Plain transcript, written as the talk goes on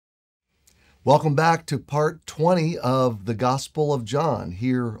Welcome back to part 20 of the Gospel of John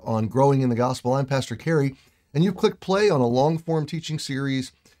here on Growing in the Gospel. I'm Pastor Cary, and you've clicked play on a long-form teaching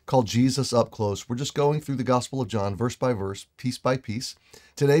series called Jesus Up Close. We're just going through the Gospel of John, verse by verse, piece by piece.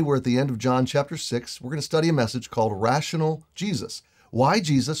 Today, we're at the end of John chapter 6. We're going to study a message called Rational Jesus, why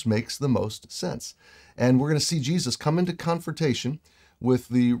Jesus makes the most sense. And we're going to see Jesus come into confrontation with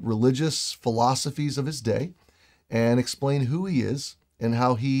the religious philosophies of his day and explain who he is and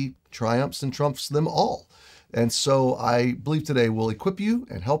how he triumphs and trumps them all. And so I believe today will equip you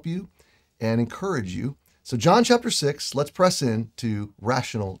and help you and encourage you. So John chapter 6, let's press in to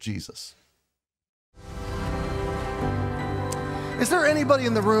Rational Jesus. Is there anybody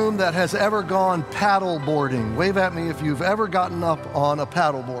in the room that has ever gone paddle boarding? Wave at me if you've ever gotten up on a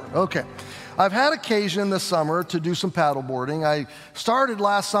paddle board. Okay. I've had occasion this summer to do some paddle boarding. I started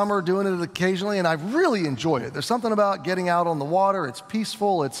last summer doing it occasionally, and I really enjoy it. There's something about getting out on the water. It's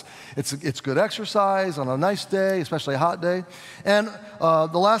peaceful. It's good exercise on a nice day, especially a hot day. And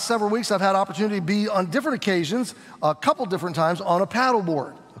the last several weeks, I've had opportunity to be on different occasions, a couple different times, on a paddle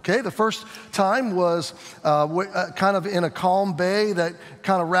board. Okay, the first time was kind of in a calm bay that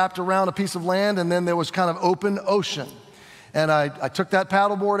kind of wrapped around a piece of land, and then there was kind of open ocean. And I took that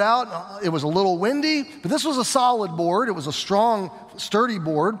paddle board out. It was a little windy, but this was a solid board. It was a strong, sturdy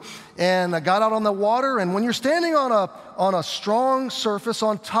board. And I got out on the water, and when you're standing on a strong surface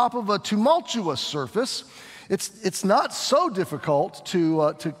on top of a tumultuous surface, it's not so difficult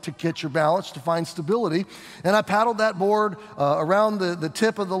to get your balance, to find stability. And I paddled that board around the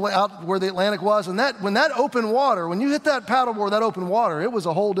tip of out where the Atlantic was. And when that open water, when you hit that paddle board, that open water, it was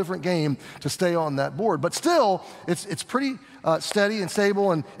a whole different game to stay on that board. But still, it's pretty steady and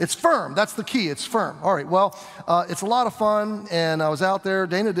stable, and it's firm. That's the key. It's firm. All right, well, it's a lot of fun, and I was out there.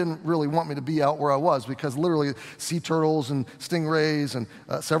 Dana didn't really want me to be out where I was because literally sea turtles and stingrays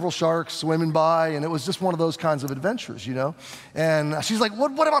and several sharks swimming by, and it was just one of those kinds of adventures, you know. And she's like,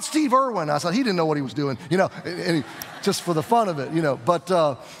 what about Steve Irwin? I said, he didn't know what he was doing, you know, just for the fun of it, you know. But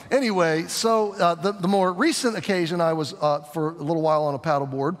anyway, so the more recent occasion I was for a little while on a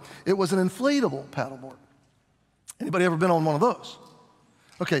paddleboard, it was an inflatable paddleboard. Anybody ever been on one of those?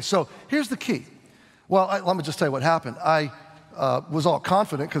 Okay, so here's the key. Well, let me just tell you what happened. I was all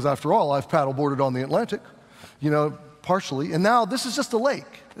confident because, after all, I've paddleboarded on the Atlantic, you know, partially. And now this is just a lake.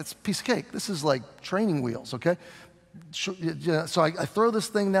 It's a piece of cake. This is like training wheels, okay? So I throw this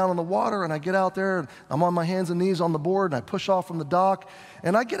thing down on the water, and I get out there, and I'm on my hands and knees on the board, and I push off from the dock,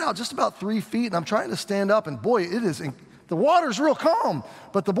 and I get out just about 3 feet, and I'm trying to stand up, and boy, the water's real calm,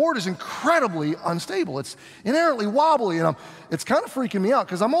 but the board is incredibly unstable. It's inherently wobbly, and it's kind of freaking me out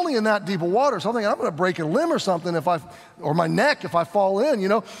because I'm only in that deep of water, so I'm thinking I'm going to break a limb or something or my neck if I fall in, you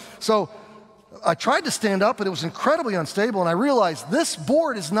know? So I tried to stand up, but it was incredibly unstable, and I realized this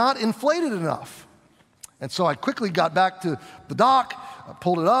board is not inflated enough. And so I quickly got back to the dock, I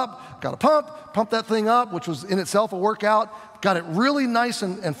pulled it up, got a pumped that thing up, which was in itself a workout, got it really nice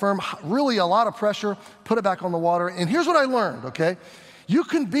and firm, really a lot of pressure, put it back on the water. And here's what I learned, okay? You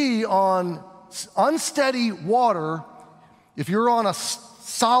can be on unsteady water if you're on a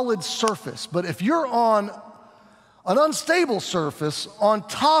solid surface, but if you're on an unstable surface on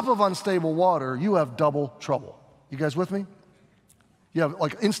top of unstable water, you have double trouble. You guys with me? You have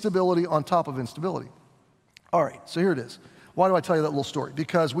like instability on top of instability. All right, so here it is. Why do I tell you that little story?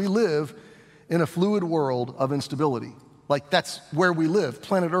 Because we live in a fluid world of instability. Like, that's where we live.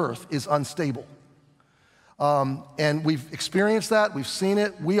 Planet Earth is unstable. And we've experienced that. We've seen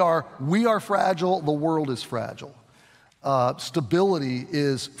it. We are fragile. The world is fragile. Stability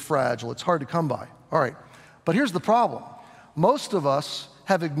is fragile. It's hard to come by. All right, but here's the problem. Most of us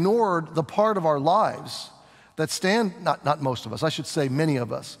have ignored the part of our lives that not most of us, I should say many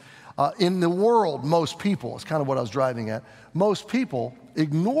of us. In the world, most people, is kind of what I was driving at, most people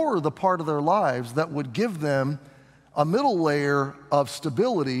ignore the part of their lives that would give them a middle layer of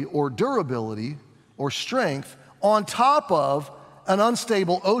stability or durability or strength on top of an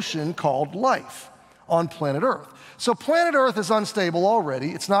unstable ocean called life on planet Earth. So planet Earth is unstable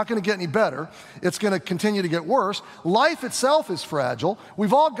already. It's not going to get any better. It's going to continue to get worse. Life itself is fragile.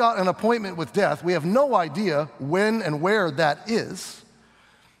 We've all got an appointment with death. We have no idea when and where that is.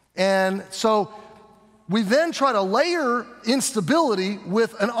 And so we then try to layer instability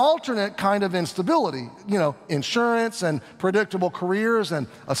with an alternate kind of instability, you know, insurance and predictable careers and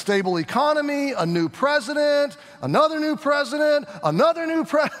a stable economy, a new president, another new president, another new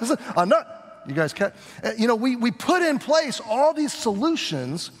president, you guys catch? You know, we put in place all these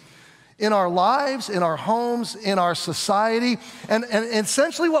solutions in our lives, in our homes, in our society, and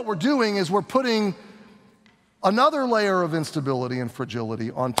essentially what we're doing is we're putting Another layer of instability and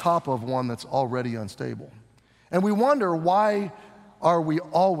fragility on top of one that's already unstable. And we wonder, why are we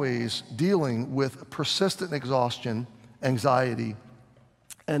always dealing with persistent exhaustion, anxiety,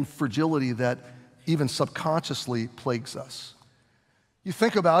 and fragility that even subconsciously plagues us? You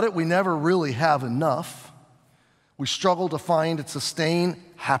think about it, we never really have enough. We struggle to find and sustain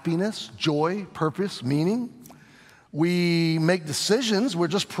happiness, joy, purpose, meaning. We make decisions, we're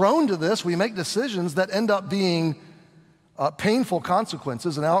just prone to this, we make decisions that end up being painful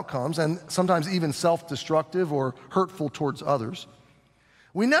consequences and outcomes, and sometimes even self-destructive or hurtful towards others.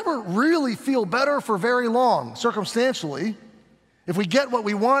 We never really feel better for very long, circumstantially. If we get what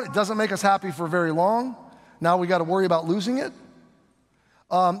we want, it doesn't make us happy for very long. Now we got to worry about losing it.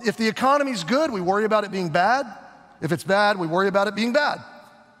 If the economy's good, we worry about it being bad. If it's bad, we worry about it being bad.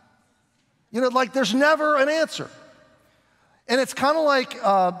 You know, like there's never an answer. And it's kind of like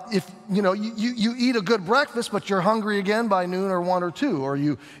if, you eat a good breakfast, but you're hungry again by noon or 1 or 2, or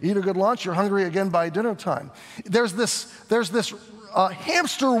you eat a good lunch, you're hungry again by dinner time. There's this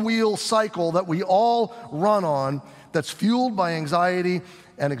hamster wheel cycle that we all run on that's fueled by anxiety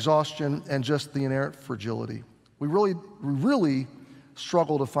and exhaustion and just the inherent fragility. We really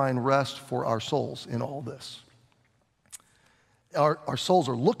struggle to find rest for our souls in all this. Our souls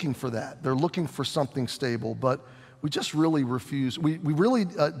are looking for that. They're looking for something stable, but we just really refuse. We really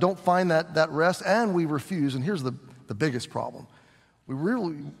don't find that rest, and we refuse. And here's the biggest problem. We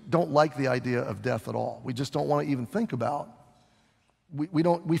really don't like the idea of death at all. We just don't want to even think about.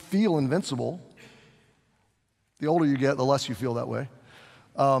 We feel invincible. The older you get, the less you feel that way.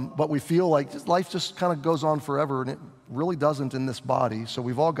 But we feel like life just kind of goes on forever, and it really doesn't in this body. So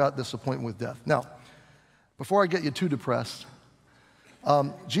we've all got this appointment with death. Now, before I get you too depressed,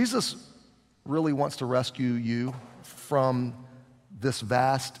 Jesus really wants to rescue you from this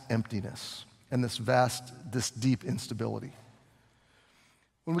vast emptiness and this deep instability.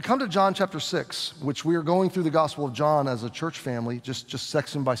 When we come to John chapter 6, which we are going through the Gospel of John as a church family, just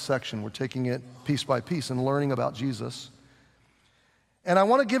section by section, we're taking it piece by piece and learning about Jesus. And I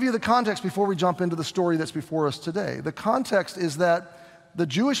want to give you the context before we jump into the story that's before us today. The context is that the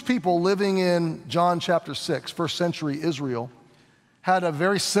Jewish people living in John chapter 6, first century Israel, had a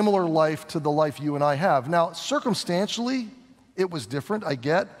very similar life to the life you and I have. Now, circumstantially, it was different, I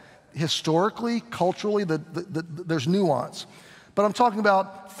get. Historically, culturally, there's nuance. But I'm talking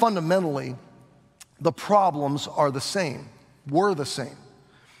about fundamentally, the problems are the same, were the same.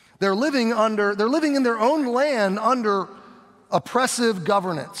 They're living in their own land under oppressive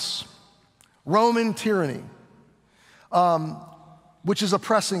governance, Roman tyranny, which is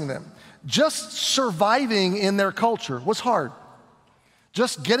oppressing them. Just surviving in their culture was hard.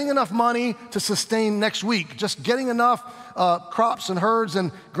 Just getting enough money to sustain next week, just getting enough crops and herds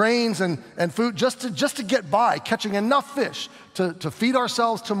and grains and food just to get by, catching enough fish to feed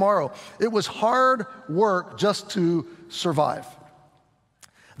ourselves tomorrow. It was hard work just to survive.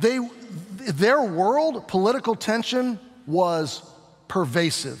 Their world, political tension was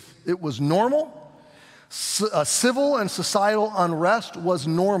pervasive. It was normal. Civil and societal unrest was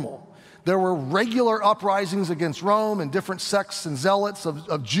normal. There were regular uprisings against Rome and different sects and zealots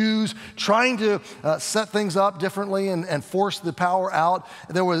of Jews trying to set things up differently and force the power out.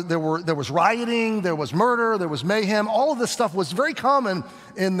 There was rioting, there was murder, there was mayhem. All of this stuff was very common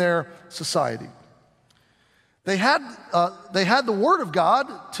in their society. They had the Word of God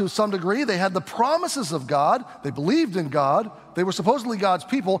to some degree. They had the promises of God. They believed in God. They were supposedly God's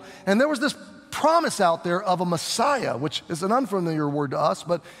people. And there was this promise out there of a Messiah, which is an unfamiliar word to us,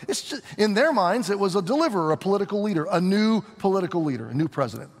 but it's just, in their minds, it was a deliverer, a political leader, a new political leader, a new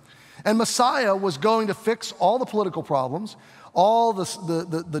president. And Messiah was going to fix all the political problems, all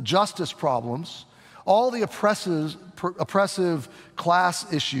the justice problems, all the oppressive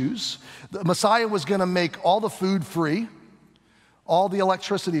class issues. The Messiah was going to make all the food free, all the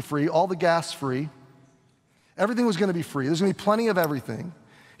electricity free, all the gas free. Everything was going to be free. There's going to be plenty of everything.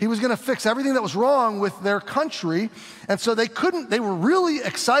 He was going to fix everything that was wrong with their country. And so they were really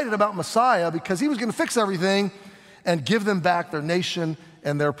excited about Messiah because he was going to fix everything and give them back their nation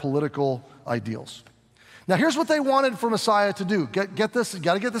and their political ideals. Now, here's what they wanted for Messiah to do. Get this, you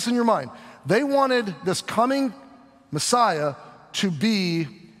got to get this in your mind. They wanted this coming Messiah to be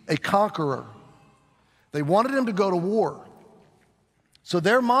a conqueror. They wanted him to go to war. So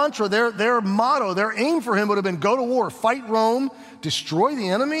their mantra, their motto, their aim for him would have been go to war, fight Rome, destroy the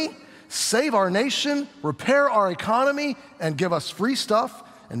enemy, save our nation, repair our economy, and give us free stuff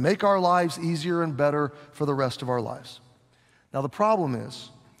and make our lives easier and better for the rest of our lives. Now the problem is,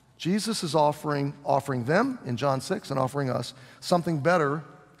 Jesus is offering them in John 6 and offering us something better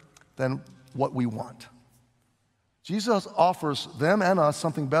than what we want. Jesus offers them and us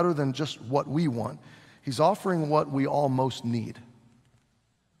something better than just what we want. He's offering what we all most need.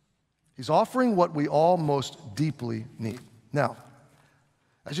 He's offering what we all most deeply need. Now,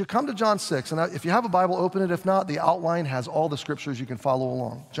 as you come to John 6, and if you have a Bible, open it. If not, the outline has all the scriptures you can follow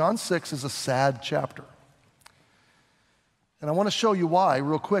along. John 6 is a sad chapter. And I want to show you why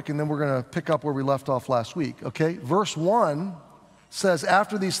real quick, and then we're going to pick up where we left off last week, okay? Verse 1 says,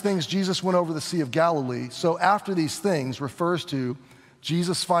 after these things, Jesus went over the Sea of Galilee. So after these things refers to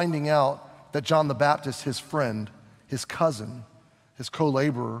Jesus finding out that John the Baptist, his friend, his cousin, his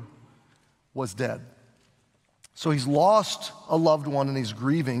co-laborer, was dead. So he's lost a loved one and he's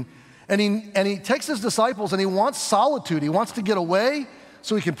grieving. And he takes his disciples and he wants solitude. He wants to get away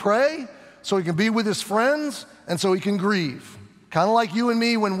so he can pray, so he can be with his friends, and so he can grieve. Kind of like you and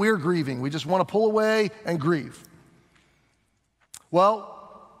me when we're grieving. We just want to pull away and grieve. Well,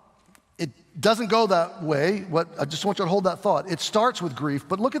 it doesn't go that way. I just want you to hold that thought. It starts with grief,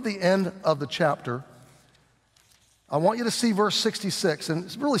 but look at the end of the chapter. I want you to see verse 66, and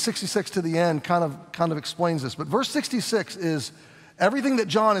it's really 66 to the end kind of explains this. But verse 66 is everything that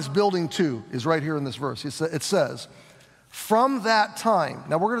John is building to is right here in this verse. It says, from that time,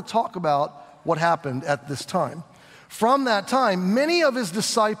 now we're going to talk about what happened at this time. From that time, many of his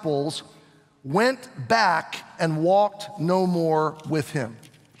disciples went back and walked no more with him.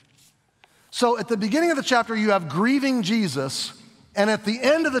 So at the beginning of the chapter, you have grieving Jesus, and at the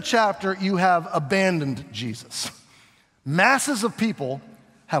end of the chapter, you have abandoned Jesus. Masses of people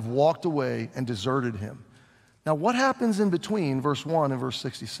have walked away and deserted him. Now, what happens in between verse 1 and verse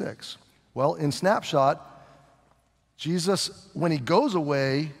 66? Well, in snapshot, Jesus, when he goes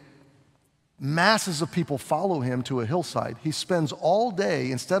away, masses of people follow him to a hillside. He spends all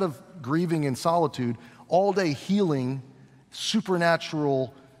day, instead of grieving in solitude, all day healing,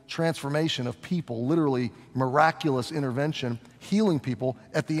 supernatural transformation of people, literally miraculous intervention, healing people.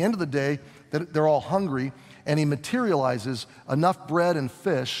 At the end of the day, they're all hungry, and he materializes enough bread and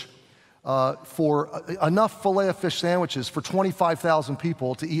fish for enough filet of fish sandwiches for 25,000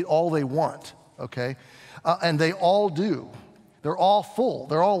 people to eat all they want, okay? And they all do. They're all full.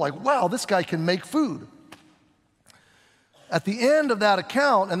 They're all like, wow, this guy can make food. At the end of that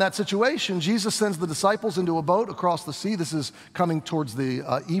account and that situation, Jesus sends the disciples into a boat across the sea. This is coming towards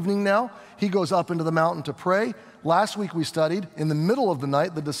the evening now. He goes up into the mountain to pray. Last week we studied, in the middle of the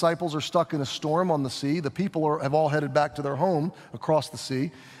night, the disciples are stuck in a storm on the sea. The people have all headed back to their home across the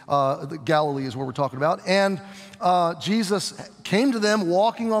sea. Galilee is where we're talking about. And Jesus came to them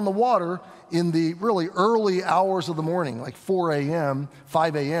walking on the water in the really early hours of the morning, like 4 a.m.,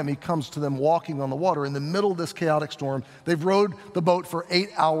 5 a.m., he comes to them walking on the water in the middle of this chaotic storm. They've rowed the boat for 8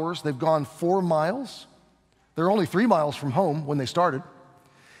 hours. They've gone 4 miles. They're only 3 miles from home when they started.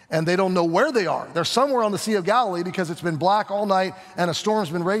 And they don't know where they are. They're somewhere on the Sea of Galilee because it's been black all night and a storm's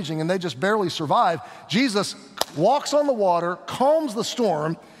been raging and they just barely survive. Jesus walks on the water, calms the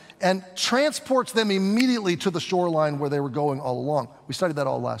storm, and transports them immediately to the shoreline where they were going all along. We studied that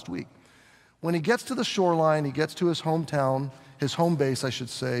all last week. When he gets to the shoreline, he gets to his hometown, his home base, I should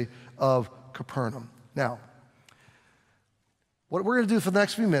say, of Capernaum. Now, what we're going to do for the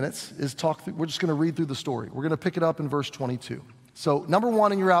next few minutes is we're just going to read through the story. We're going to pick it up in verse 22. So number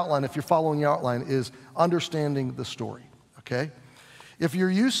one in your outline, if you're following your outline, is understanding the story, okay? If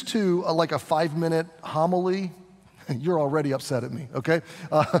you're used to like a 5-minute homily, you're already upset at me, okay?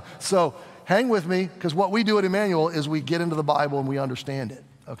 So hang with me, because what we do at Emmanuel is we get into the Bible and we understand it.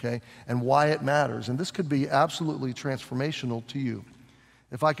 Okay, and why it matters. And this could be absolutely transformational to you.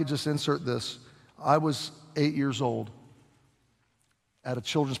 If I could just insert this, I was 8 years old at a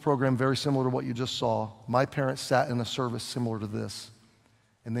children's program very similar to what you just saw. My parents sat in a service similar to this,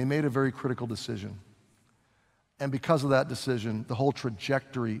 and they made a very critical decision. And because of that decision, the whole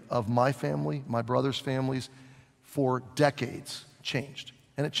trajectory of my family, my brother's families, for decades changed.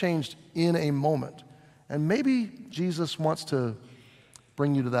 And it changed in a moment. And maybe Jesus wants to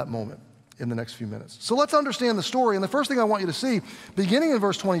bring you to that moment in the next few minutes. So let's understand the story. And the first thing I want you to see, beginning in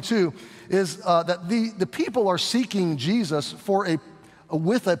verse 22, is that the people are seeking Jesus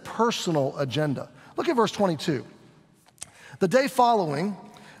with a personal agenda. Look at verse 22. The day following,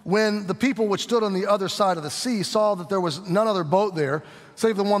 when the people which stood on the other side of the sea saw that there was none other boat there,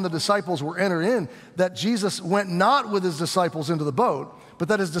 save the one the disciples were entered in, that Jesus went not with his disciples into the boat, but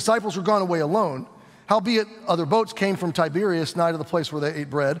that his disciples were gone away alone. Howbeit, other boats came from Tiberias, nigh to the place where they ate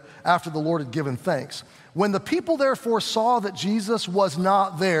bread, after the Lord had given thanks. When the people therefore saw that Jesus was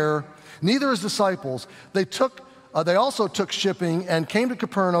not there, neither his disciples, they also took shipping and came to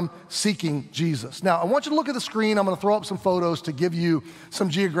Capernaum seeking Jesus. Now, I want you to look at the screen. I'm going to throw up some photos to give you some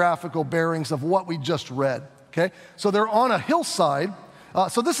geographical bearings of what we just read, okay? So they're on a hillside.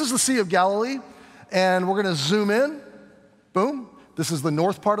 So this is the Sea of Galilee, and we're going to zoom in. Boom. This is the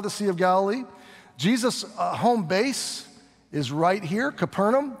north part of the Sea of Galilee. Jesus' home base is right here,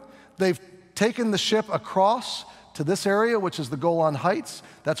 Capernaum. They've taken the ship across to this area, which is the Golan Heights.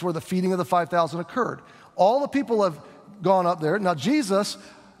 That's where the feeding of the 5,000 occurred. All the people have gone up there. Now, Jesus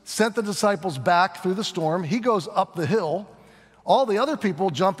sent the disciples back through the storm. He goes up the hill. All the other people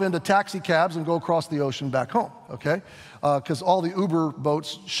jump into taxi cabs and go across the ocean back home, okay? Because all the Uber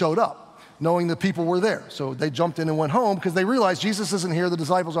boats showed up, knowing the people were there. So they jumped in and went home because they realized Jesus isn't here, the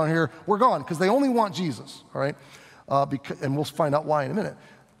disciples aren't here, we're gone, because they only want Jesus, all right? And we'll find out why in a minute.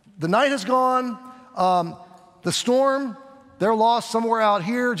 The night has gone, the storm, they're lost somewhere out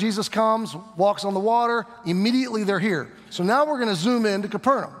here. Jesus comes, walks on the water, immediately they're here. So now we're gonna zoom into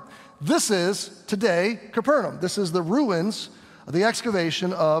Capernaum. This is, today, Capernaum. This is the ruins, the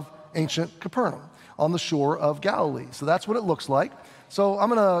excavation of ancient Capernaum on the shore of Galilee. So that's what it looks like. So I'm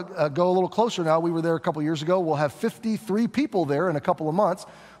gonna go a little closer now. We were there a couple years ago. We'll have 53 people there in a couple of months.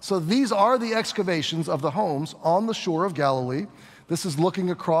 So these are the excavations of the homes on the shore of Galilee. This is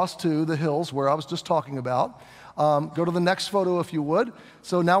looking across to the hills where I was just talking about. Go to the next photo if you would.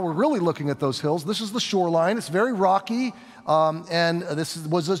 So now we're really looking at those hills. This is the shoreline. It's very rocky. And this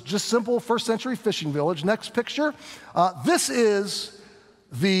was just simple first century fishing village. Next picture. This is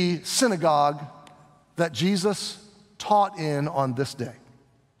the synagogue that Jesus taught in on this day.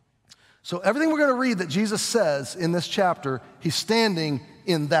 So everything we're going to read that Jesus says in this chapter, he's standing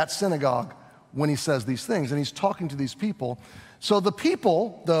in that synagogue when he says these things, and he's talking to these people. So the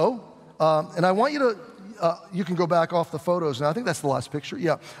people, though, and I want you to, you can go back off the photos, and I think that's the last picture.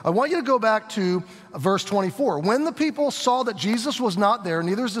 Yeah. I want you to go back to verse 24. When the people saw that Jesus was not there,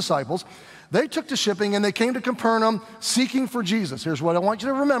 neither his disciples, they took to shipping and they came to Capernaum seeking for Jesus. Here's what I want you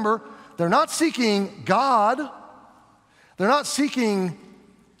to remember. They're not seeking God. They're not seeking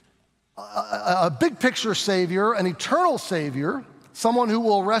a big picture Savior, an eternal Savior, someone who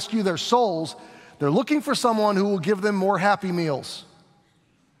will rescue their souls. They're looking for someone who will give them more Happy Meals,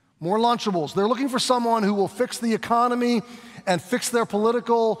 more Lunchables. They're looking for someone who will fix the economy and fix their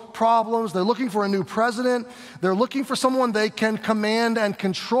political problems. They're looking for a new president. They're looking for someone they can command and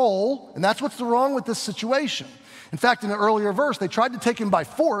control, and that's what's wrong with this situation. In fact, in an earlier verse, they tried to take him by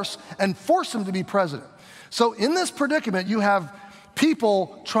force and force him to be president. So in this predicament, you have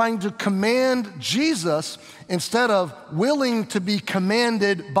people trying to command Jesus instead of willing to be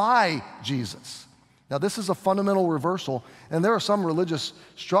commanded by Jesus. Now, this is a fundamental reversal, and there are some religious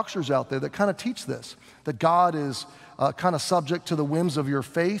structures out there that kind of teach this, that God is kind of subject to the whims of your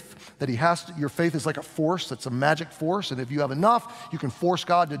faith, that your faith is like a force, that's a magic force, and if you have enough, you can force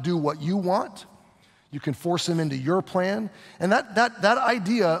God to do what you want. You can force him into your plan. And that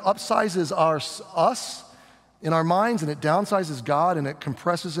idea upsizes us in our minds, and it downsizes God, and it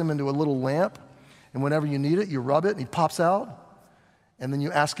compresses him into a little lamp, and whenever you need it, you rub it, and he pops out. And then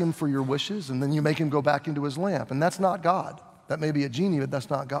you ask him for your wishes, and then you make him go back into his lamp. And that's not God. That may be a genie, but that's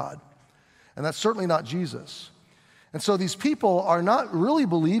not God. And that's certainly not Jesus. And so these people are not really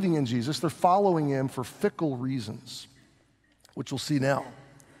believing in Jesus. They're following him for fickle reasons, which we'll see now.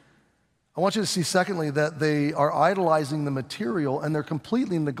 I want you to see, secondly, that they are idolizing the material, and they're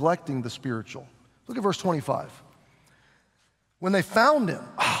completely neglecting the spiritual. Look at verse 25. When they found him,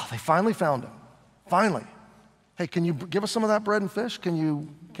 they finally found him. Finally. Hey, can you give us some of that bread and fish? Can you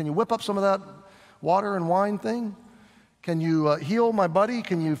whip up some of that water and wine thing? Can you heal my buddy?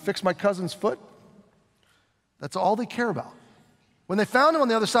 Can you fix my cousin's foot? That's all they care about. When they found him on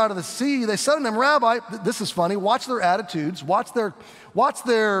the other side of the sea, they said to him, Rabbi, this is funny, watch their attitudes, watch their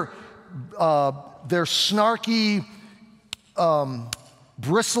snarky,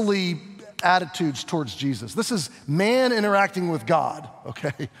 bristly attitudes towards Jesus. This is man interacting with God,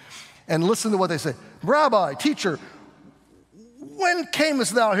 okay? And listen to what they say. Rabbi, teacher, when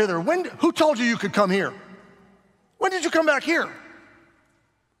camest thou hither? Who told you you could come here? When did you come back here?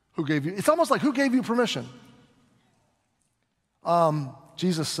 Who gave you? It's almost like, who gave you permission?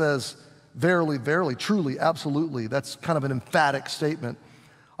 Jesus says, verily, verily, truly, absolutely. That's kind of an emphatic statement.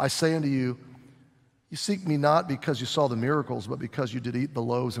 I say unto you, you seek me not because you saw the miracles, but because you did eat the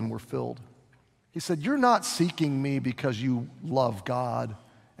loaves and were filled. He said, you're not seeking me because you love God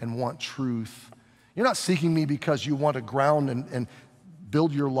and want truth. You're not seeking me because you want to ground and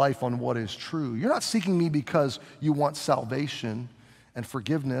build your life on what is true. You're not seeking me because you want salvation and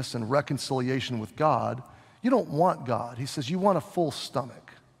forgiveness and reconciliation with God. You don't want God. He says, you want a full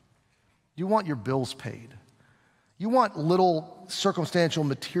stomach. You want your bills paid. You want little circumstantial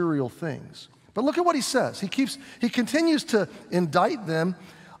material things. But look at what he says. He continues to indict them.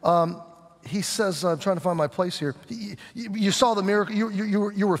 he says, I'm trying to find my place here. You saw the miracle,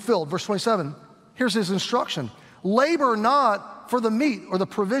 you were filled. Verse 27, here's his instruction. Labor not for the meat or the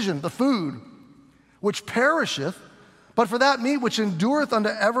provision, the food, which perisheth, but for that meat which endureth unto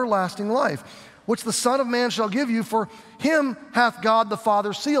everlasting life, which the Son of Man shall give you, for him hath God the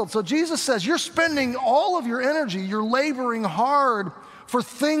Father sealed. So Jesus says, you're spending all of your energy, you're laboring hard for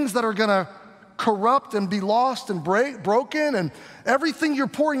things that are gonna corrupt and be lost and broken, and everything you're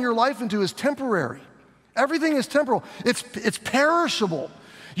pouring your life into is temporary. Everything is temporal. It's perishable.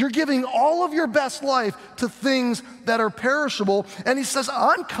 You're giving all of your best life to things that are perishable, and he says,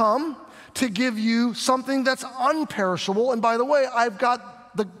 I'm come to give you something that's unperishable, and by the way, I've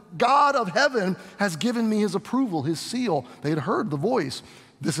got the God of heaven has given me his approval, his seal. They had heard the voice.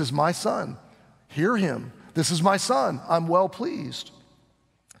 This is my son. Hear him. This is my son. I'm well pleased.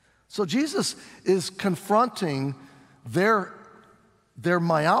 So Jesus is confronting their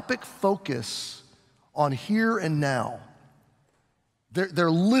myopic focus on here and now.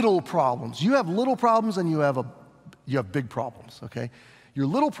 They're little problems. You have little problems and you have big problems, okay? Your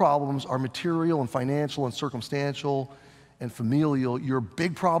little problems are material and financial and circumstantial and familial. Your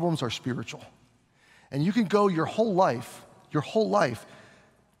big problems are spiritual. And you can go your whole life,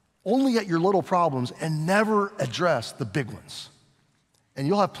 only at your little problems and never address the big ones. And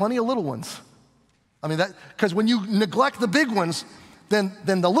you'll have plenty of little ones. I mean, because when you neglect the big ones, then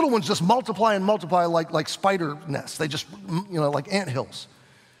the little ones just multiply and multiply like spider nests. They just, like anthills.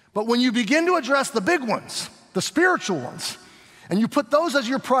 But when you begin to address the big ones, the spiritual ones, and you put those as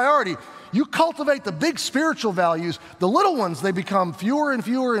your priority, you cultivate the big spiritual values. The little ones, they become fewer and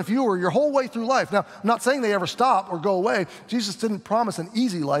fewer and fewer your whole way through life. Now, I'm not saying they ever stop or go away. Jesus didn't promise an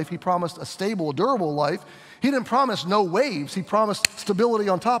easy life. He promised a stable, durable life. He didn't promise no waves. He promised stability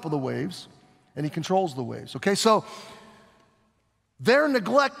on top of the waves, and he controls the waves. Okay, so they're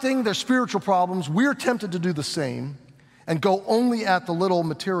neglecting their spiritual problems. We're tempted to do the same and go only at the little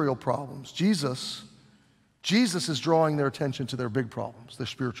material problems. Jesus is drawing their attention to their big problems, their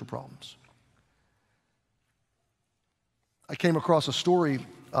spiritual problems. I came across a story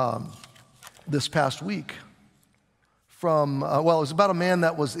this past week from, it was about a man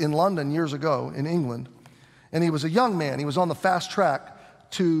that was in London years ago in England, and he was a young man. He was on the fast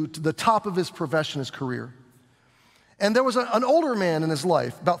track to the top of his profession, his career. And there was an older man in his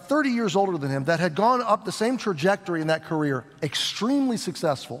life, about 30 years older than him, that had gone up the same trajectory in that career, extremely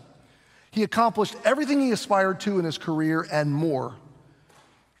successful. He accomplished everything he aspired to in his career and more.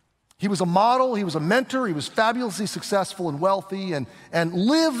 He was a model, he was a mentor, he was fabulously successful and wealthy and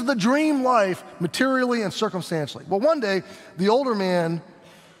lived the dream life materially and circumstantially. Well, one day, the older man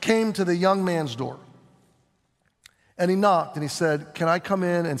came to the young man's door. And he knocked and he said, "Can I come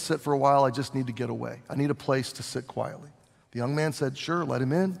in and sit for a while? I just need to get away. I need a place to sit quietly." The young man said, "Sure, let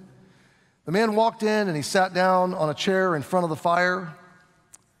him in." The man walked in and he sat down on a chair in front of the fire,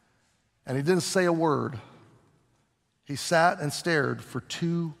 and he didn't say a word. He sat and stared for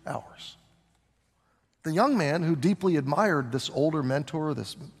 2 hours. The young man, who deeply admired this older mentor,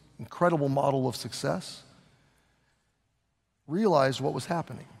 this incredible model of success, realized what was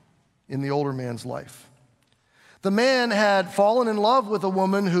happening in the older man's life. The man had fallen in love with a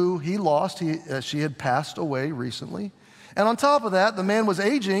woman who he lost. She had passed away recently. And on top of that, the man was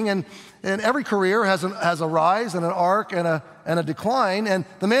aging, and every career has a rise and an arc and a decline, and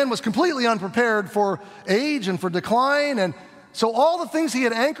the man was completely unprepared for age and for decline, and so all the things he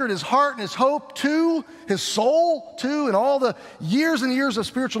had anchored his heart and his hope to, his soul to, and all the years and years of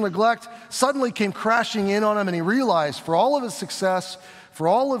spiritual neglect suddenly came crashing in on him, and he realized for all of his success, for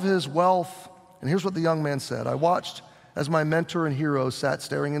all of his wealth, and here's what the young man said: "I watched as my mentor and hero sat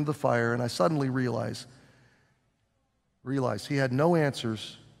staring into the fire, and I suddenly realized he had no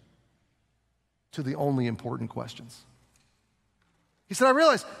answers to the only important questions." He said, "I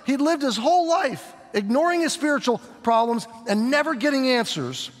realized he'd lived his whole life ignoring his spiritual problems and never getting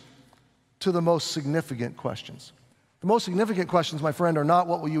answers to the most significant questions." The most significant questions, my friend, are not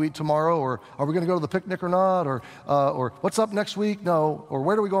what will you eat tomorrow, or are we going to go to the picnic or not, or what's up next week, no, or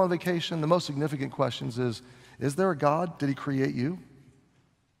where do we go on vacation. The most significant questions is there a God? Did he create you?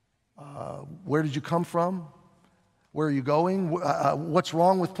 Where did you come from? Where are you going? What's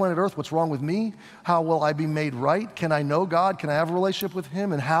wrong with planet Earth? What's wrong with me? How will I be made right? Can I know God? Can I have a relationship with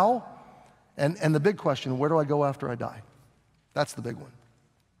him? And how? And the big question, where do I go after I die? That's the big one.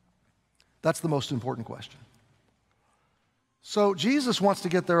 That's the most important question. So Jesus wants to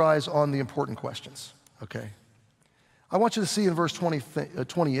get their eyes on the important questions, okay? I want you to see in verse 28,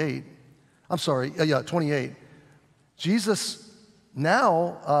 Jesus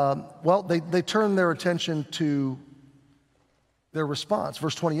now, they turn their attention to their response.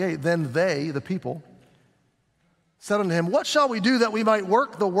 Verse 28, then they, the people, said unto him, what shall we do that we might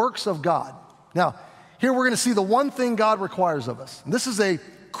work the works of God? Now, here we're going to see the one thing God requires of us. And this is a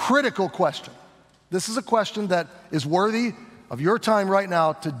critical question. This is a question that is worthy of your time right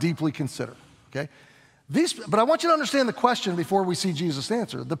now to deeply consider, okay? But I want you to understand the question before we see Jesus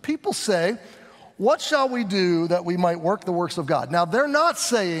answer. The people say, what shall we do that we might work the works of God? Now, they're not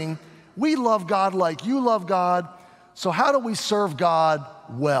saying, we love God like you love God, so how do we serve God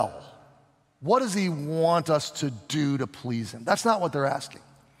well? What does he want us to do to please him? That's not what they're asking.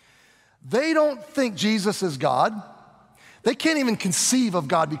 They don't think Jesus is God. They can't even conceive of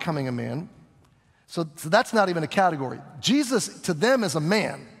God becoming a man. So that's not even a category. Jesus, to them, is a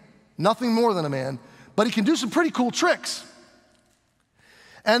man, nothing more than a man, but he can do some pretty cool tricks.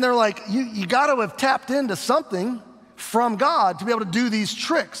 And they're like, you got to have tapped into something from God to be able to do these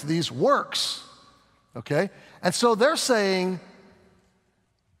tricks, these works, okay? And so they're saying,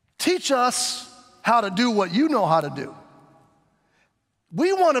 teach us how to do what you know how to do.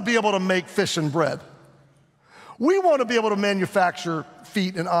 We want to be able to make fish and bread. We want to be able to manufacture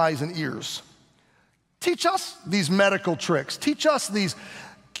feet and eyes and ears. Teach us these medical tricks. Teach us these,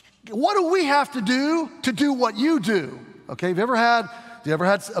 what do we have to do what you do? Okay, have you ever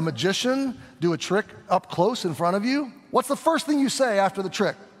had a magician do a trick up close in front of you? What's the first thing you say after the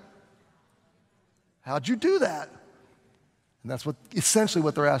trick? How'd you do that? And that's essentially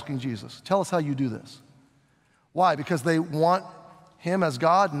what they're asking Jesus. Tell us how you do this. Why? Because they want him as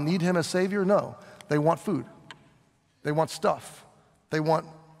God and need him as Savior? No, they want food. They want stuff. They want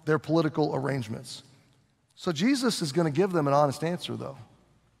their political arrangements. So Jesus is going to give them an honest answer, though.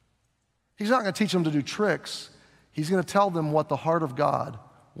 He's not going to teach them to do tricks. He's going to tell them what the heart of God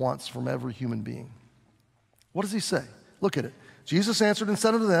wants from every human being. What does he say? Look at it. Jesus answered and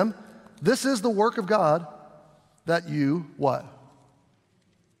said unto them, this is the work of God, that you, what?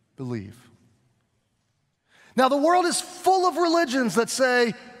 Believe. Now, the world is full of religions that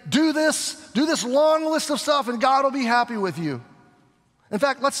say, do this long list of stuff and God will be happy with you. In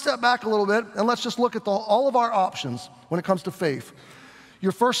fact, let's step back a little bit and let's just look at all of our options when it comes to faith.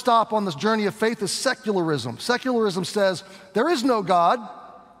 Your first stop on this journey of faith is secularism. Secularism says there is no God.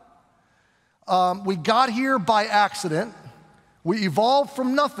 We got here by accident. We evolved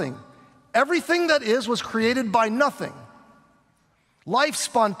from nothing. Everything that is was created by nothing. Life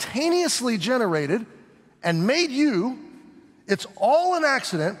spontaneously generated and made you. It's all an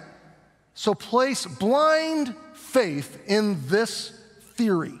accident. So place blind faith in this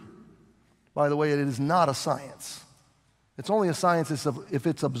theory. By the way, it is not a science. It's only a science if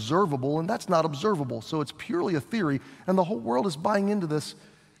it's observable, and that's not observable. So it's purely a theory, and the whole world is buying into this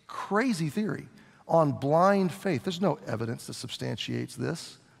crazy theory on blind faith. There's no evidence that substantiates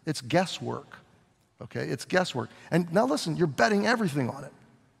this. It's guesswork, okay? It's guesswork. And now listen, you're betting everything on it,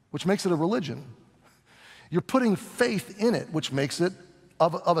 which makes it a religion. You're putting faith in it, which makes it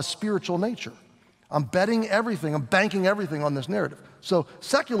of a spiritual nature. I'm betting everything, I'm banking everything on this narrative. So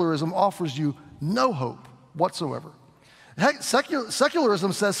secularism offers you no hope whatsoever. Heck,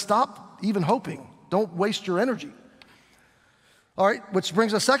 secularism says stop even hoping. Don't waste your energy. All right, which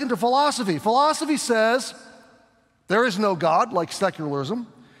brings us second to philosophy. Philosophy says there is no God, like secularism.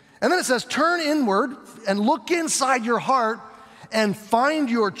 And then it says turn inward and look inside your heart and find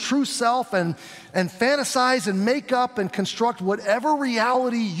your true self and fantasize and make up and construct whatever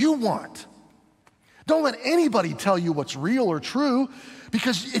reality you want. Don't let anybody tell you what's real or true,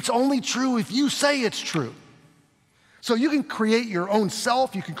 because it's only true if you say it's true. So you can create your own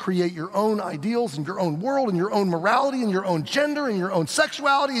self, you can create your own ideals and your own world and your own morality and your own gender and your own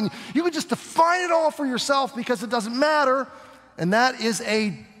sexuality, and you can just define it all for yourself because it doesn't matter. And that is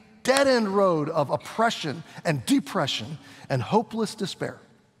a dead-end road of oppression and depression and hopeless despair.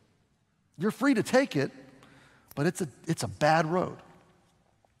 You're free to take it, but it's a bad road.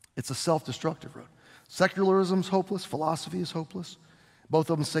 It's a self-destructive road. Secularism's hopeless, philosophy is hopeless. Both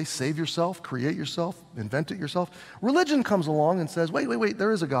of them say save yourself, create yourself, invent it yourself. Religion comes along and says, wait,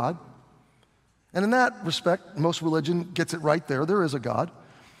 there is a God. And in that respect, most religion gets it right there. There is a God.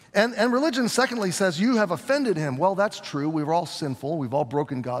 And religion, secondly, says you have offended him. Well, that's true. We were all sinful. We've all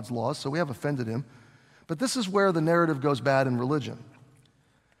broken God's laws, so we have offended him. But this is where the narrative goes bad in religion.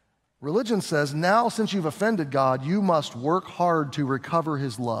 Religion says, now since you've offended God, you must work hard to recover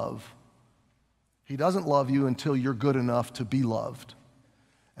his love. He doesn't love you until you're good enough to be loved.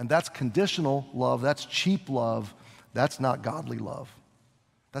 And that's conditional love, that's cheap love, that's not godly love.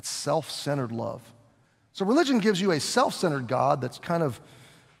 That's self-centered love. So religion gives you a self-centered God that's kind of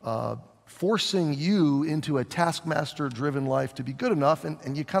forcing you into a taskmaster-driven life to be good enough,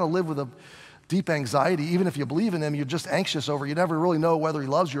 and you kind of live with a deep anxiety. Even if you believe in him, you're just anxious over it. You never really know whether he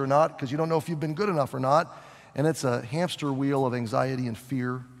loves you or not because you don't know if you've been good enough or not. And it's a hamster wheel of anxiety and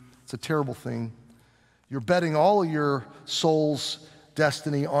fear. It's a terrible thing. You're betting all of your soul's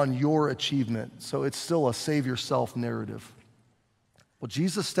destiny on your achievement. So it's still a save yourself narrative. Well,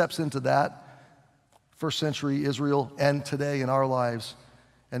 Jesus steps into that, first century Israel and today in our lives.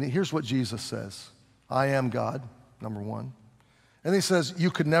 And here's what Jesus says. I am God, number one. And he says,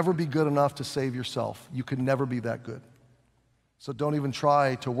 you could never be good enough to save yourself. You could never be that good. So don't even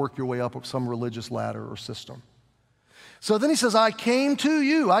try to work your way up some religious ladder or system. So then he says, I came to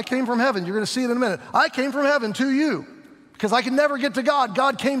you. I came from heaven. You're going to see it in a minute. I came from heaven to you because I could never get to God.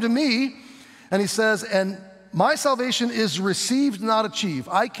 God came to me. And he says, and my salvation is received, not achieved.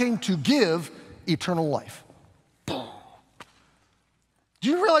 I came to give eternal life. Do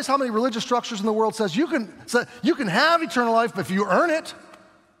you realize how many religious structures in the world says you can have eternal life, but if you earn it?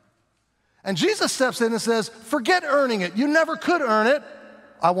 And Jesus steps in and says, forget earning it. You never could earn it.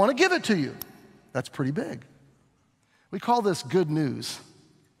 I want to give it to you. That's pretty big. We call this good news.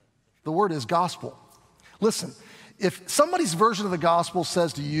 The word is gospel. Listen, if somebody's version of the gospel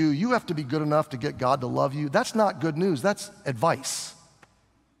says to you, you have to be good enough to get God to love you, that's not good news. That's advice.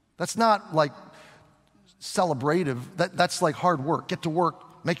 That's not like celebrative. That's like hard work. Get to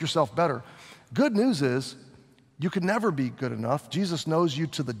work, make yourself better. Good news is you can never be good enough. Jesus knows you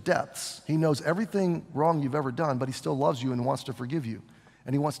to the depths. He knows everything wrong you've ever done, but he still loves you and wants to forgive you.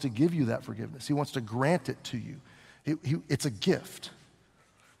 And he wants to give you that forgiveness. He wants to grant it to you. It's a gift.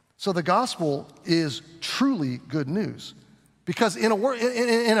 So the gospel is truly good news. Because in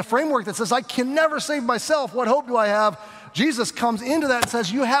a framework that says, I can never save myself, what hope do I have? Jesus comes into that and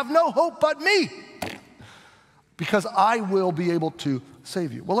says, you have no hope but me. Because I will be able to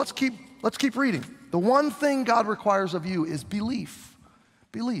save you. Well, let's keep reading. The one thing God requires of you is belief.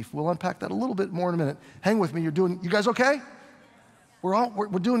 Belief. We'll unpack that a little bit more in a minute. Hang with me. You guys okay?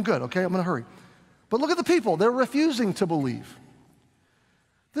 We're doing good, okay? I'm going to hurry. But look at the people. They're refusing to believe.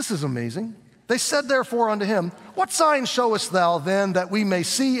 This is amazing. They said, therefore, unto him, what sign showest thou then that we may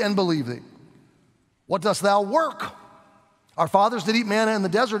see and believe thee? What dost thou work? Our fathers did eat manna in the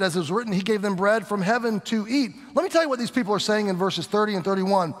desert, as it was written, he gave them bread from heaven to eat. Let me tell you what these people are saying in verses 30 and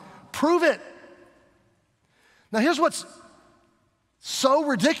 31. Prove it. Now, here's what's so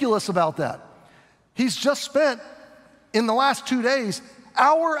ridiculous about that. He's just spent, in the last 2 days,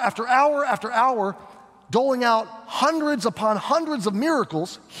 hour after hour after hour, doling out hundreds upon hundreds of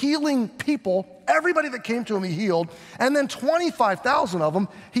miracles, healing people. Everybody that came to him, he healed. And then 25,000 of them,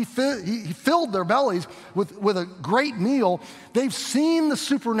 he filled their bellies with a great meal. They've seen the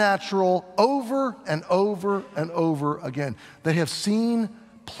supernatural over and over and over again. They have seen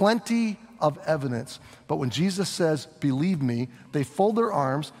plenty of evidence. But when Jesus says, believe me, they fold their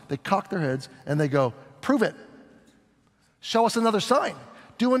arms, they cock their heads, and they go, prove it. Show us another sign.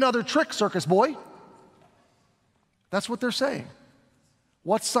 Do another trick, circus boy. That's what they're saying.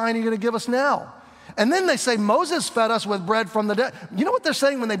 What sign are you going to give us now? And then they say, Moses fed us with bread from the dead. You know what they're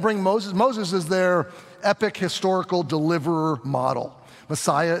saying when they bring Moses? Moses is their epic historical deliverer model.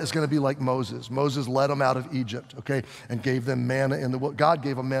 Messiah is going to be like Moses. Moses led them out of Egypt, okay, and gave them manna in the wilderness. God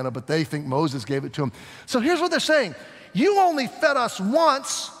gave them manna, but they think Moses gave it to them. So here's what they're saying. You only fed us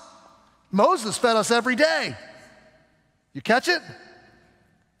once. Moses fed us every day. You catch it?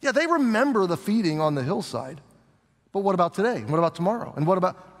 Yeah, they remember the feeding on the hillside. But what about today? What about tomorrow? And what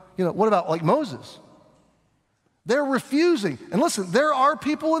about like Moses? They're refusing. And listen, there are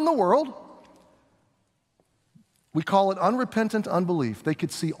people in the world, we call it unrepentant unbelief. They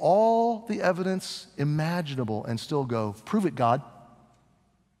could see all the evidence imaginable and still go, prove it, God.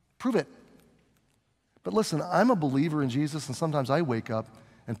 Prove it. But listen, I'm a believer in Jesus, and sometimes I wake up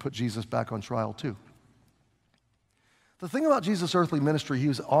and put Jesus back on trial too. The thing about Jesus' earthly ministry, he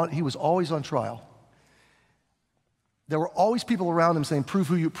was always on trial. There were always people around him saying,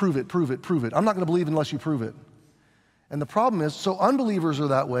 prove it, prove it, prove it. I'm not going to believe unless you prove it. And the problem is, so unbelievers are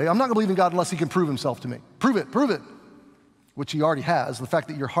that way. I'm not going to believe in God unless he can prove himself to me. Prove it, which he already has. The fact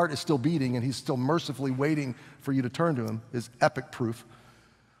that your heart is still beating and he's still mercifully waiting for you to turn to him is epic proof.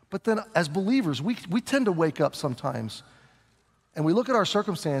 But then as believers, we tend to wake up sometimes and we look at our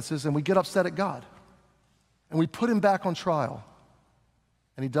circumstances and we get upset at God. And we put him back on trial.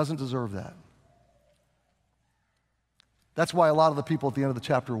 And he doesn't deserve that. That's why a lot of the people at the end of the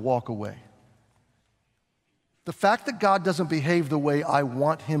chapter walk away. The fact that God doesn't behave the way I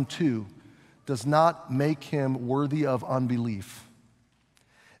want him to does not make him worthy of unbelief.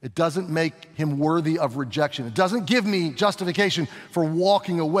 It doesn't make him worthy of rejection. It doesn't give me justification for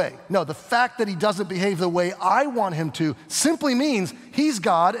walking away. No, the fact that he doesn't behave the way I want him to simply means he's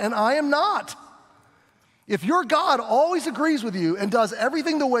God and I am not. If your God always agrees with you and does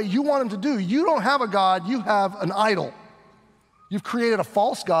everything the way you want him to do, you don't have a God, you have an idol. You've created a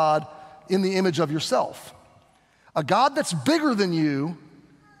false God in the image of yourself. A God that's bigger than you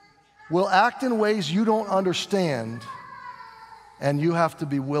will act in ways you don't understand, and you have to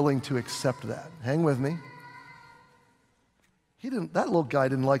be willing to accept that. Hang with me. That little guy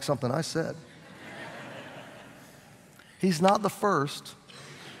didn't like something I said. He's not the first.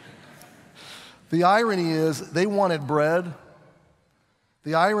 The irony is they wanted bread.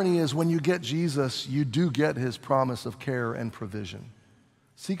 The irony is when you get Jesus, you do get his promise of care and provision.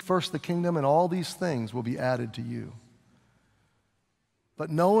 Seek first the kingdom, and all these things will be added to you. But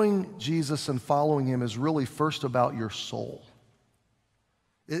knowing Jesus and following him is really first about your soul.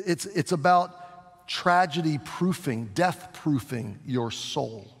 It's about tragedy-proofing, death-proofing your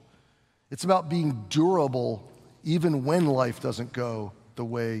soul. It's about being durable even when life doesn't go the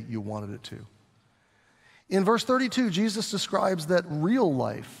way you wanted it to. In verse 32, Jesus describes that real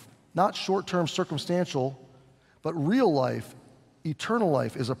life, not short-term circumstantial, but real life, eternal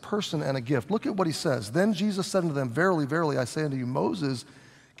life, is a person and a gift. Look at what he says. Then Jesus said unto them, Verily, verily, I say unto you, Moses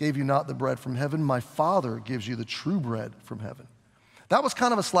gave you not the bread from heaven. My Father gives you the true bread from heaven. That was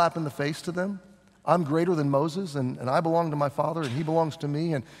kind of a slap in the face to them. I'm greater than Moses, and I belong to my Father, and he belongs to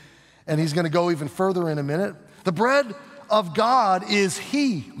me, and he's going to go even further in a minute. The bread of God is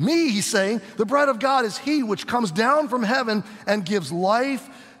he. Me, he's saying, the bread of God is he which comes down from heaven and gives life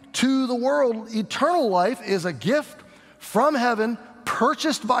to the world. Eternal life is a gift from heaven,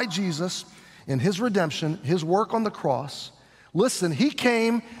 purchased by Jesus in his redemption, his work on the cross. Listen, he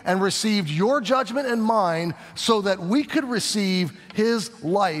came and received your judgment and mine so that we could receive his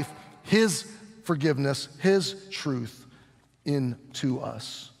life, his forgiveness, his truth into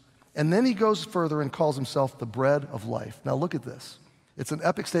us. And then he goes further and calls himself the bread of life. Now look at this. It's an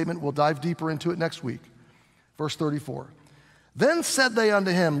epic statement. We'll dive deeper into it next week. Verse 34. Then said they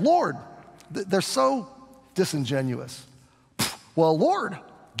unto him, Lord, they're so disingenuous. Well, Lord,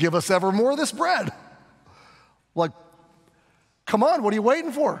 give us ever more of this bread. Like, come on, what are you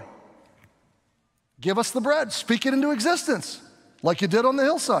waiting for? Give us the bread. Speak it into existence like you did on the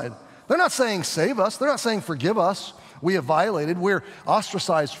hillside. They're not saying save us. They're not saying forgive us. We have violated. We're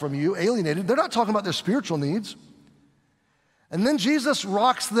ostracized from you, alienated. They're not talking about their spiritual needs. And then Jesus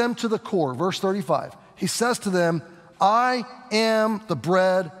rocks them to the core. Verse 35. He says to them, I am the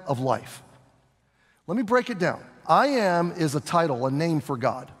bread of life. Let me break it down. I am is a title, a name for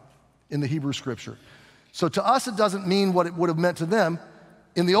God in the Hebrew scripture. So to us, it doesn't mean what it would have meant to them.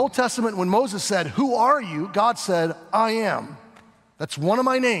 In the Old Testament, when Moses said, who are you? God said, I am. That's one of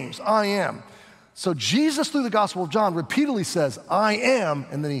my names, I am. So Jesus, through the Gospel of John, repeatedly says, I am,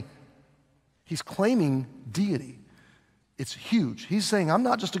 and then he's claiming deity. It's huge. He's saying, I'm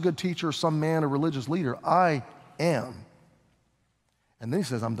not just a good teacher or some man or religious leader, I am. And then he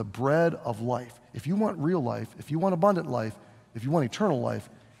says, I'm the bread of life. If you want real life, if you want abundant life, if you want eternal life,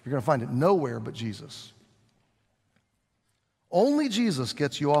 you're going to find it nowhere but Jesus. Only Jesus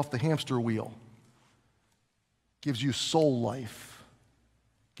gets you off the hamster wheel, gives you soul life,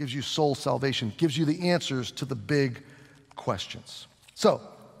 gives you soul salvation, gives you the answers to the big questions. So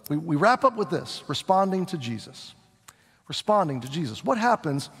we wrap up with this, responding to Jesus. Responding to Jesus. What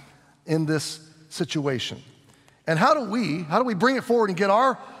happens in this situation? And how do we bring it forward and get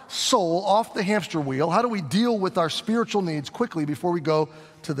our soul off the hamster wheel? How do we deal with our spiritual needs quickly before we go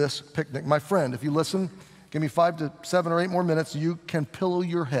to this picnic? My friend, if you listen, give me 5 to 7 or 8 more minutes, you can pillow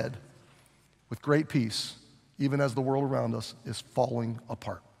your head with great peace, even as the world around us is falling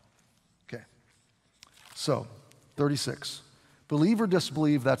apart. Okay. So, 36. Believe or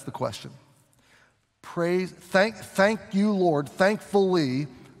disbelieve, that's the question. Praise, thank you, Lord, thankfully,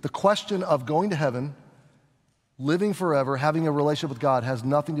 the question of going to heaven, living forever, having a relationship with God has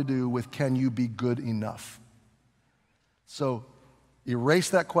nothing to do with can you be good enough. So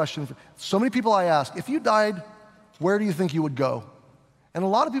erase that question. So many people I ask, if you died, where do you think you would go? And a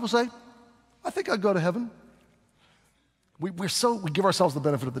lot of people say, I think I'd go to heaven. We give ourselves the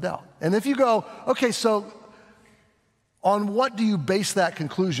benefit of the doubt. And if you go, okay, so on what do you base that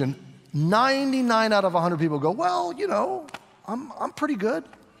conclusion? 99 out of 100 people go, well, you know, I'm pretty good.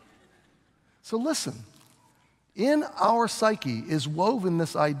 So listen. In our psyche is woven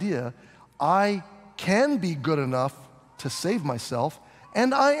this idea, I can be good enough to save myself,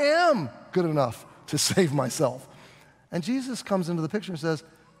 and I am good enough to save myself. And Jesus comes into the picture and says,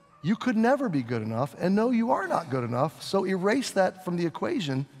 You could never be good enough, and no, you are not good enough, so erase that from the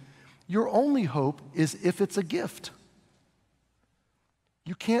equation. Your only hope is if it's a gift.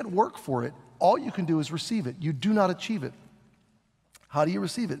 You can't work for it. All you can do is receive it. You do not achieve it. How do you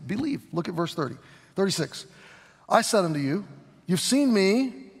receive it? Believe. Look at verse 36. I said unto you, you've seen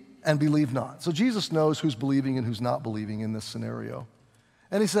me and believe not. So Jesus knows who's believing and who's not believing in this scenario.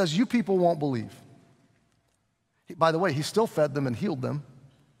 And he says, you people won't believe. By the way, he still fed them and healed them,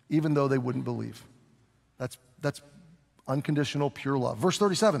 even though they wouldn't believe. That's unconditional, pure love. Verse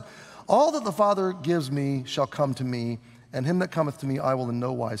 37, all that the Father gives me shall come to me, and him that cometh to me I will in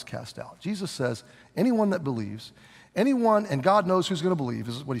no wise cast out. Jesus says, anyone that believes, anyone, and God knows who's going to believe,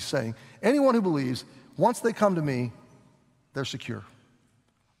 is what he's saying. Anyone who believes, once they come to me, they're secure.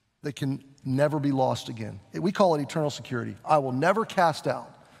 They can never be lost again. We call it eternal security. I will never cast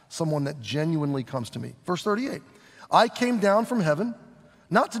out someone that genuinely comes to me. Verse 38, I came down from heaven,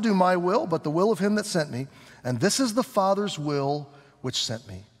 not to do my will, but the will of him that sent me. And this is the Father's will which sent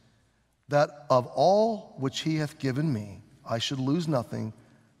me, that of all which he hath given me, I should lose nothing,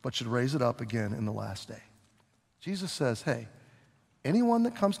 but should raise it up again in the last day. Jesus says, hey, anyone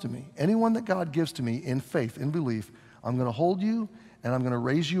that comes to me, anyone that God gives to me in faith, in belief, I'm going to hold you and I'm going to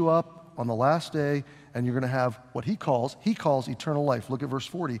raise you up on the last day, and you're going to have what he calls eternal life. Look at verse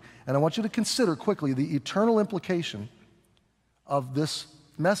 40. And I want you to consider quickly the eternal implication of this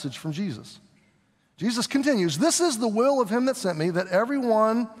message from Jesus. Jesus continues, this is the will of him that sent me, that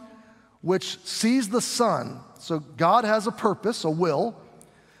everyone which sees the Son, so God has a purpose, a will,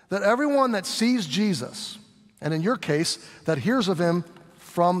 that everyone that sees Jesus, and in your case, that hears of him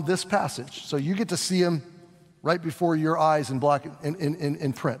from this passage. So you get to see him right before your eyes in black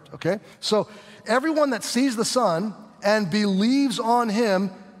in print, okay? So everyone that sees the Son and believes on him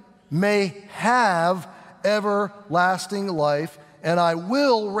may have everlasting life, and I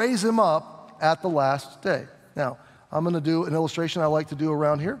will raise him up at the last day. Now, I'm going to do an illustration I like to do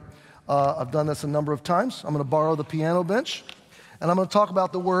around here. I've done this a number of times. I'm going to borrow the piano bench, and I'm going to talk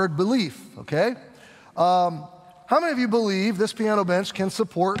about the word belief, okay? How many of you believe this piano bench can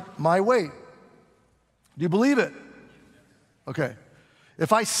support my weight? Do you believe it? Okay.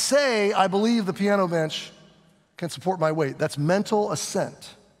 If I say I believe the piano bench can support my weight, that's mental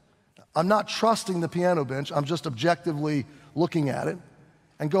assent. I'm not trusting the piano bench. I'm just objectively looking at it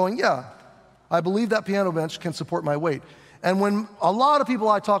and going, yeah, I believe that piano bench can support my weight. And when a lot of people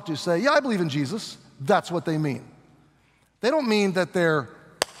I talk to say, yeah, I believe in Jesus, that's what they mean. They don't mean that they're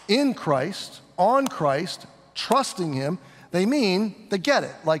in Christ, on Christ, trusting him. They mean they get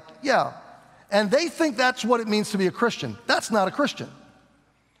it, like, yeah. And they think that's what it means to be a Christian. That's not a Christian.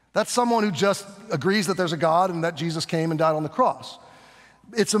 That's someone who just agrees that there's a God and that Jesus came and died on the cross.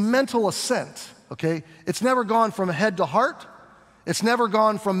 It's a mental assent, okay? It's never gone from head to heart. It's never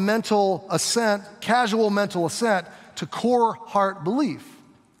gone from mental assent, casual mental assent, to core heart belief.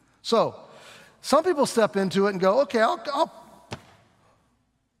 So some people step into it and go, okay,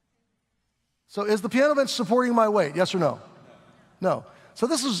 So is the piano bench supporting my weight? Yes or no? No. So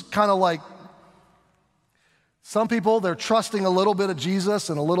this is kind of like some people, they're trusting a little bit of Jesus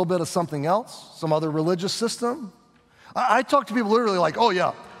and a little bit of something else, some other religious system. I talk to people literally like, oh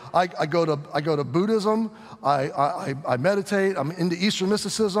yeah, I go to Buddhism, I meditate, I'm into Eastern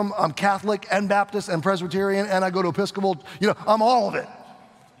mysticism, I'm Catholic and Baptist and Presbyterian, and I go to Episcopal, I'm all of it.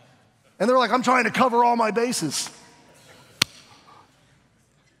 And they're like, I'm trying to cover all my bases.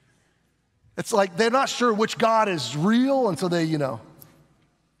 It's like they're not sure which God is real, and so they're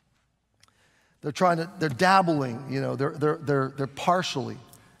dabbling, they're partially.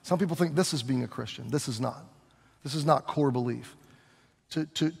 Some people think this is being a Christian. This is not. This is not core belief.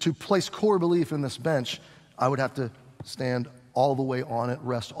 To place core belief in this bench, I would have to stand all the way on it,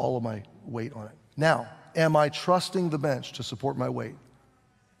 rest all of my weight on it. Now, am I trusting the bench to support my weight?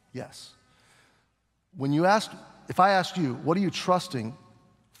 Yes. If I asked you, what are you trusting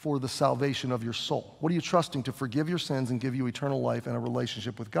for the salvation of your soul? What are you trusting to forgive your sins and give you eternal life and a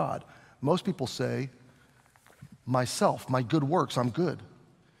relationship with God? Most people say, myself, my good works, I'm good.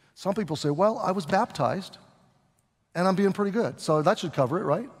 Some people say, well, I was baptized and I'm being pretty good, so that should cover it,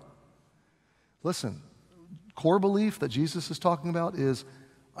 right? Listen, core belief that Jesus is talking about is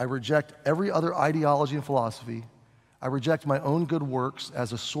I reject every other ideology and philosophy. I reject my own good works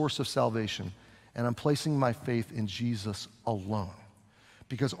as a source of salvation, and I'm placing my faith in Jesus alone,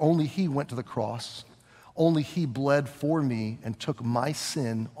 because only he went to the cross. Only he bled for me and took my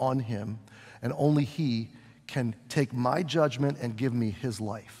sin on him, and only he can take my judgment and give me his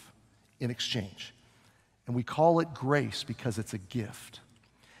life in exchange. And we call it grace because it's a gift.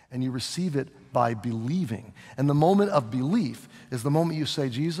 and you receive it by believing. And the moment of belief is the moment you say,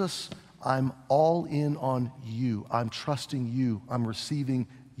 Jesus, I'm all in on you. I'm trusting you. I'm receiving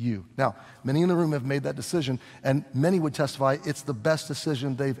you. Now, many in the room have made that decision, and many would testify it's the best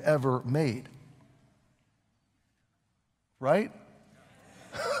decision they've ever made. Right?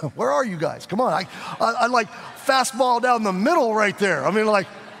 Where are you guys? Come on. I like fastball down the middle right there. I mean, like,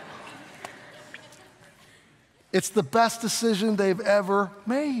 it's the best decision they've ever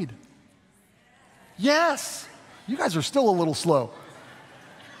made. Yes. You guys are still a little slow.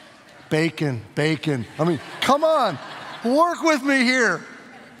 Bacon. I mean, come on. Work with me here.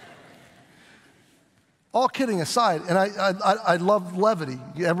 All kidding aside, and I love levity.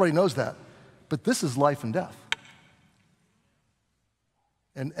 Everybody knows that. But this is life and death.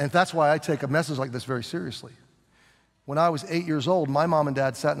 And that's why I take a message like this very seriously. When I was 8 years old, my mom and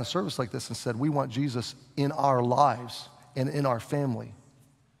dad sat in a service like this and said, we want Jesus in our lives and in our family.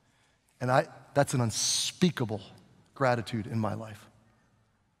 And that's an unspeakable gratitude in my life.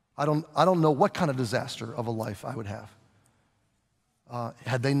 I don't know what kind of disaster of a life I would have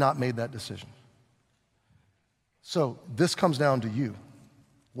had they not made that decision. So this comes down to you.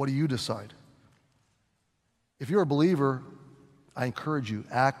 What do you decide? If you're a believer, I encourage you,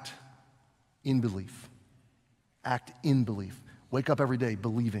 act in belief. Act in belief. Wake up every day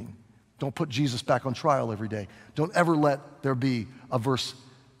believing. Don't put Jesus back on trial every day. Don't ever let there be a verse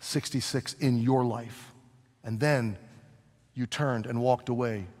 66 in your life. And then you turned and walked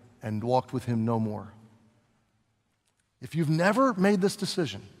away and walked with him no more. If you've never made this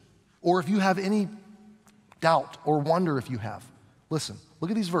decision, or if you have any doubt or wonder if you have, listen, look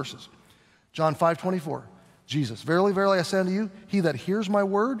at these verses. John 5:24, Jesus, verily, verily, I say unto you, he that hears my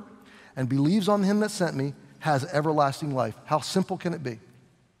word and believes on him that sent me has everlasting life. How simple can it be?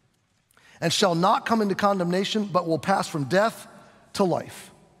 And shall not come into condemnation, but will pass from death to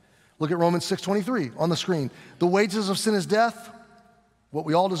life. Look at Romans 6:23 on the screen. The wages of sin is death, what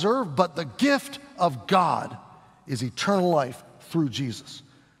we all deserve, but the gift of God is eternal life through Jesus.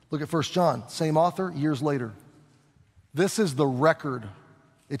 Look at 1 John, same author, years later. This is the record.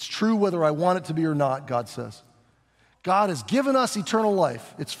 It's true whether I want it to be or not, God says. God has given us eternal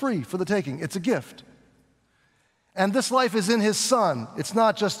life. It's free for the taking. It's a gift. And this life is in his Son. It's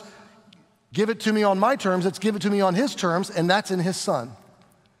not just give it to me on my terms, it's give it to me on his terms, and that's in his Son.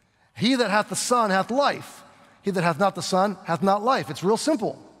 He that hath the Son hath life. He that hath not the Son hath not life. It's real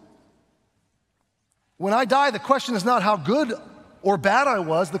simple. When I die, the question is not how good or bad I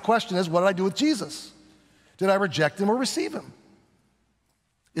was. The question is, what did I do with Jesus? Did I reject him or receive him?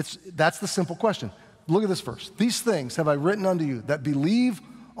 That's the simple question. Look at this verse. These things have I written unto you that believe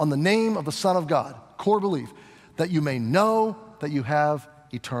on the name of the Son of God, core belief, that you may know that you have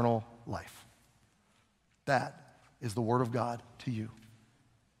eternal life. That is the word of God to you.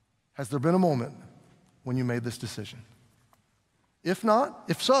 Has there been a moment when you made this decision? If not,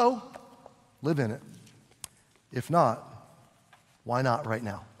 if so, live in it. If not, why not right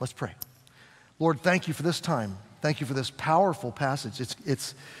now? Let's pray. Lord, thank you for this time. Thank you for this powerful passage.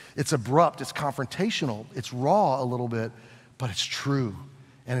 It's abrupt, it's confrontational, it's raw a little bit, but it's true,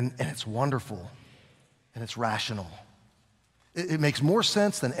 and it's wonderful, and it's rational. It makes more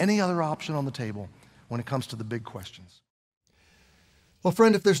sense than any other option on the table when it comes to the big questions. Well,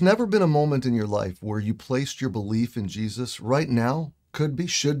 friend, if there's never been a moment in your life where you placed your belief in Jesus, right now could be,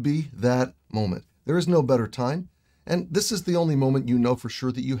 should be that moment. There is no better time, and this is the only moment you know for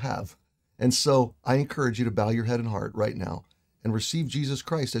sure that you have. And so I encourage you to bow your head and heart right now and receive Jesus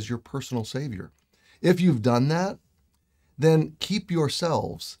Christ as your personal Savior. If you've done that, then keep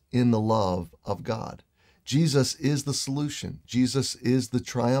yourselves in the love of God. Jesus is the solution. Jesus is the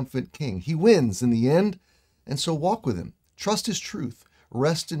triumphant King. He wins in the end, and so walk with him. Trust his truth.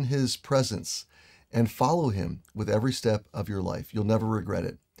 Rest in his presence and follow him with every step of your life. You'll never regret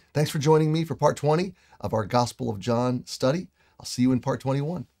it. Thanks for joining me for part 20 of our Gospel of John study. I'll see you in part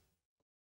 21.